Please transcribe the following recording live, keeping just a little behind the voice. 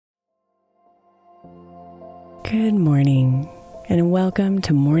Good morning, and welcome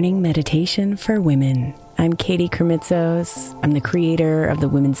to Morning Meditation for Women. I'm Katie Kremitzos. I'm the creator of the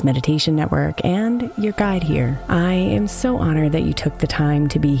Women's Meditation Network and your guide here. I am so honored that you took the time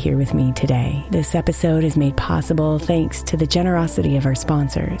to be here with me today. This episode is made possible thanks to the generosity of our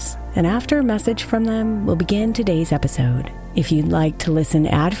sponsors. And after a message from them, we'll begin today's episode. If you'd like to listen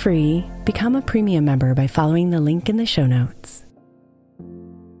ad-free, become a premium member by following the link in the show notes.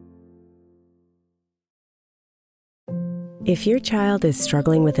 If your child is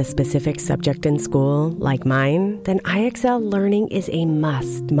struggling with a specific subject in school, like mine, then IXL Learning is a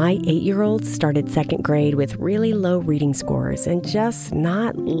must. My 8-year-old started second grade with really low reading scores and just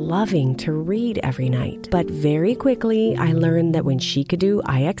not loving to read every night. But very quickly, I learned that when she could do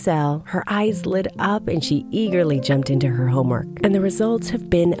IXL, her eyes lit up and she eagerly jumped into her homework. And the results have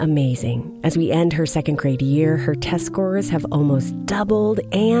been amazing. As we end her second grade year, her test scores have almost doubled,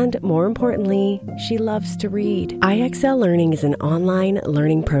 and more importantly, she loves to read. IXL Learning is an online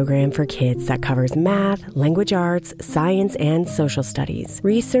learning program for kids that covers math, language arts, science, and social studies.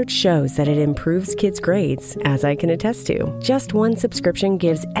 Research shows that it improves kids' grades, as I can attest to. Just one subscription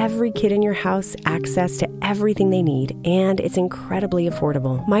gives every kid in your house access to everything they need, and it's incredibly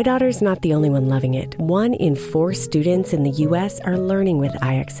affordable. My daughter's not the only one loving it. 1 in 4 students in the U.S. are learning with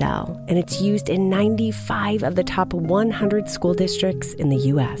IXL, and it's used in 95 of the top 100 school districts in the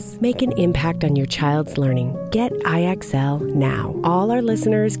U.S. Make an impact on your child's learning. Get IXL now. All our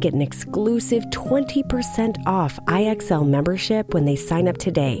listeners get an exclusive 20% off IXL membership when they sign up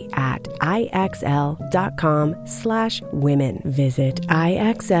today at IXL.com/women. Visit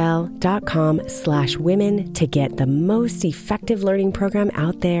IXL.com/women to get the most effective learning program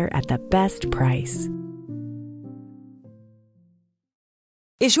out there at the best price.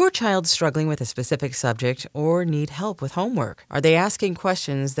 Is your child struggling with a specific subject or need help with homework? Are they asking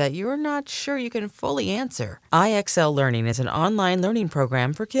questions that you're not sure you can fully answer? IXL Learning is an online learning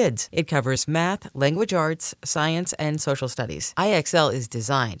program for kids. It covers math, language arts, science, and social studies. IXL is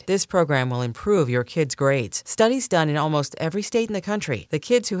designed. This program will improve your kids' grades. Studies done in almost every state in the country. The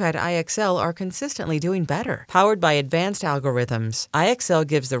kids who had IXL are consistently doing better. Powered by advanced algorithms, IXL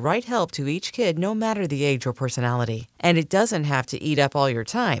gives the right help to each kid no matter the age or personality. And it doesn't have to eat up all your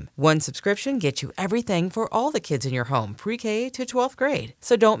time. One subscription gets you everything for all the kids in your home, pre-K to 12th grade.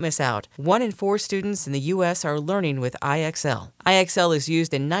 So don't miss out. 1 in 4 students in the U.S. are learning with IXL. IXL is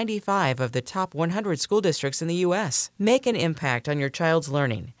used in 95 of the top 100 school districts in the U.S. Make an impact on your child's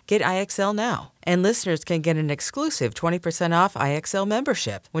learning. Get IXL now. And listeners can get an exclusive 20% off IXL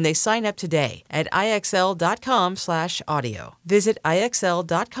membership when they sign up today at IXL.com/audio. Visit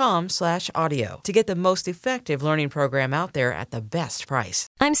IXL.com/audio to get the most effective learning program out there at the best price.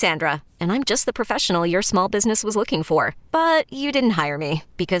 I'm Sandra, and I'm just the professional your small business was looking for. But you didn't hire me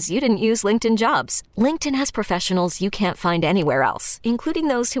because you didn't use LinkedIn Jobs. LinkedIn has professionals you can't find anywhere else, including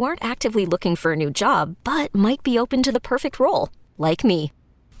those who aren't actively looking for a new job, but might be open to the perfect role, like me.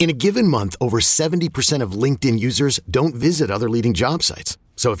 In a given month, over 70% of LinkedIn users don't visit other leading job sites.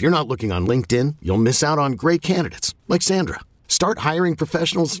 So if you're not looking on LinkedIn, you'll miss out on great candidates like Sandra. Start hiring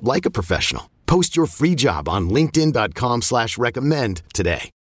professionals like a professional. Post your free job on linkedin.com/recommend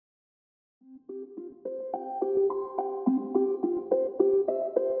today.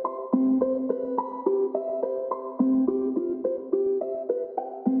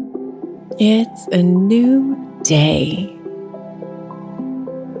 It's a new day.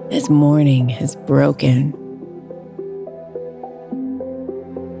 This morning has broken.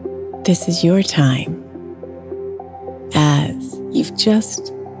 This is your time, as you've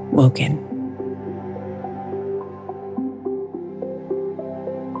just woken.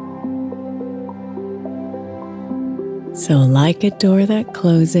 So like a door that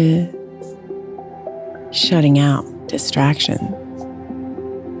closes, shutting out distractions,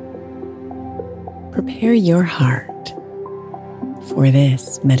 prepare your heart for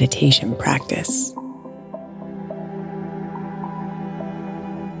this meditation practice.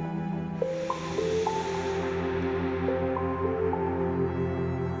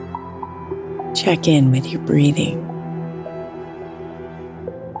 Check in with your breathing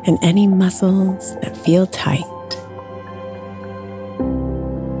and any muscles that feel tight.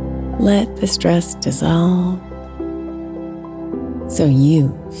 Let the stress dissolve so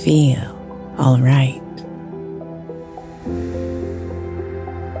you feel all right.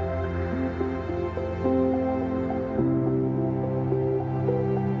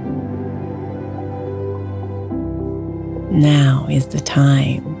 Now is the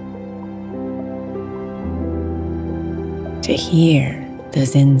time to hear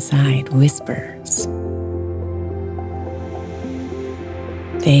those inside whispers.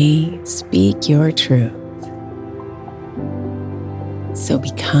 They speak your truth So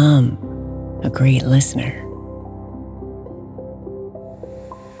become a great listener.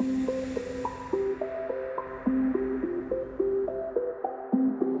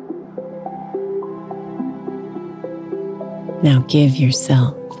 Now give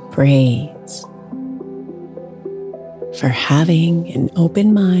yourself praise for having an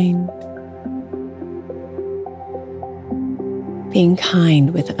open mind, being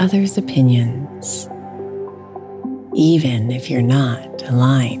kind with others' opinions, even if you're not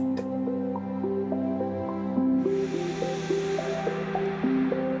aligned.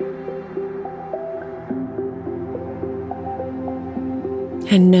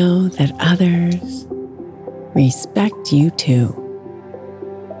 And know that others respect you too.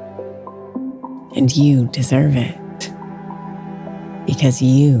 And you deserve it because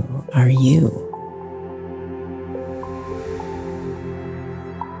you are you.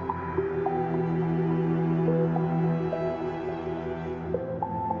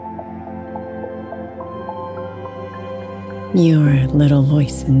 Your little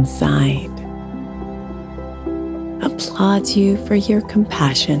voice inside applauds you for your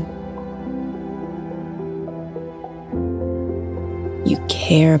compassion. You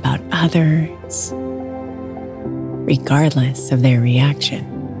care about others, regardless of their reaction.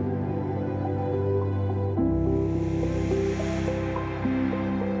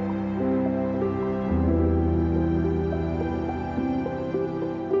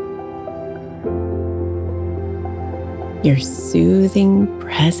 Your soothing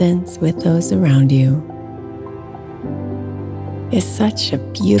presence with those around you is such a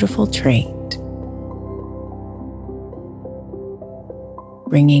beautiful trait.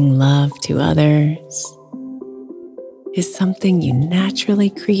 Bringing love to others is something you naturally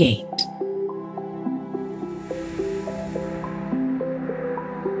create.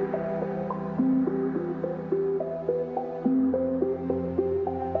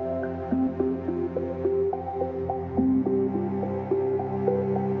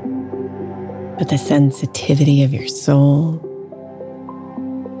 But the sensitivity of your soul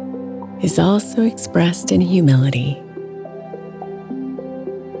is also expressed in humility.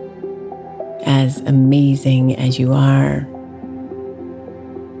 As amazing as you are,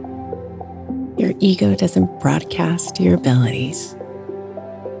 your ego doesn't broadcast your abilities.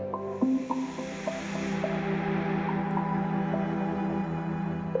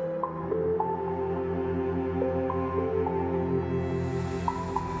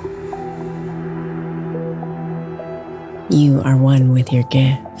 You are one with your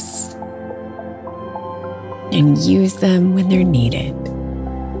gifts and use them when they're needed.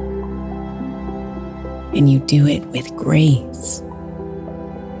 And you do it with grace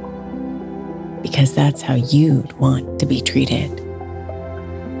because that's how you'd want to be treated.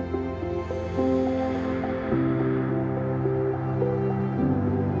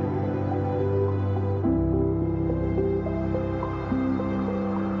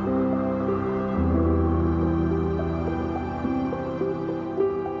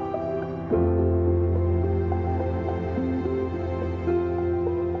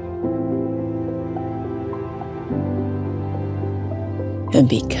 And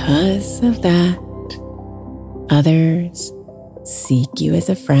because of that, others seek you as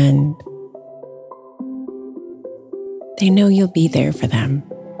a friend. They know you'll be there for them,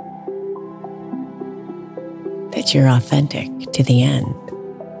 that you're authentic to the end.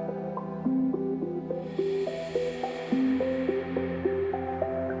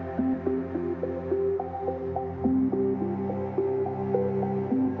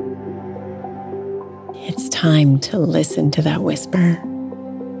 It's time to listen to that whisper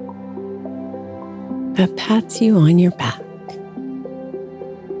that pats you on your back.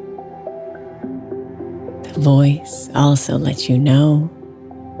 The voice also lets you know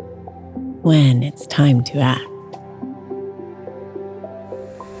when it's time to act.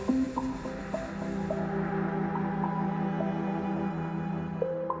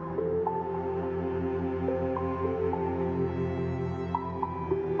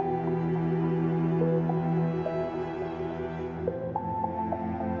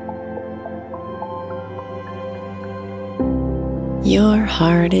 Your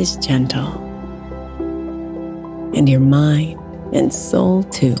heart is gentle, and your mind and soul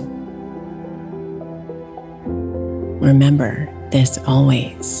too. Remember this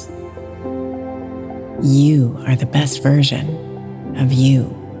always. You are the best version of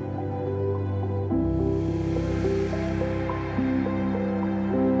you.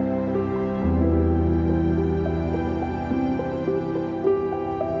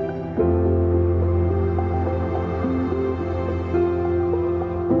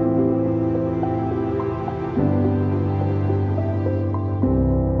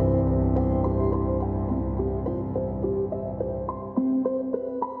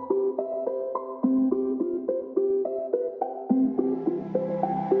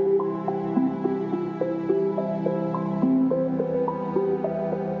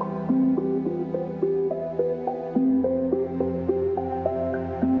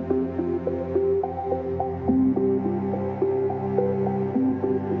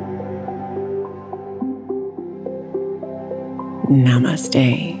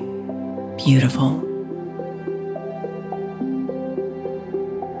 Namaste, beautiful.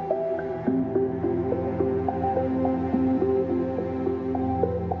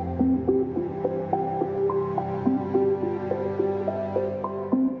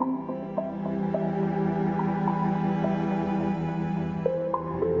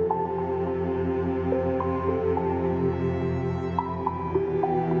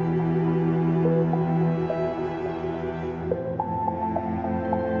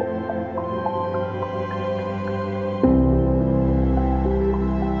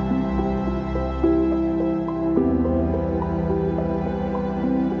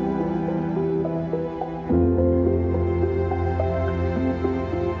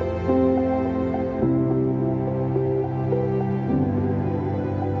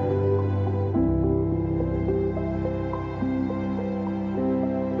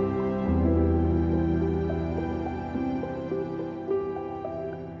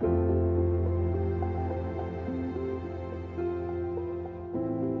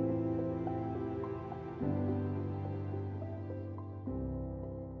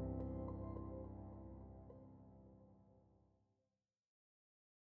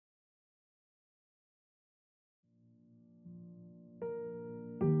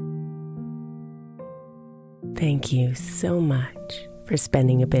 Thank you so much for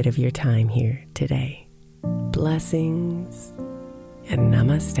spending a bit of your time here today. Blessings and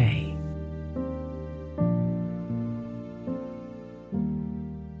namaste.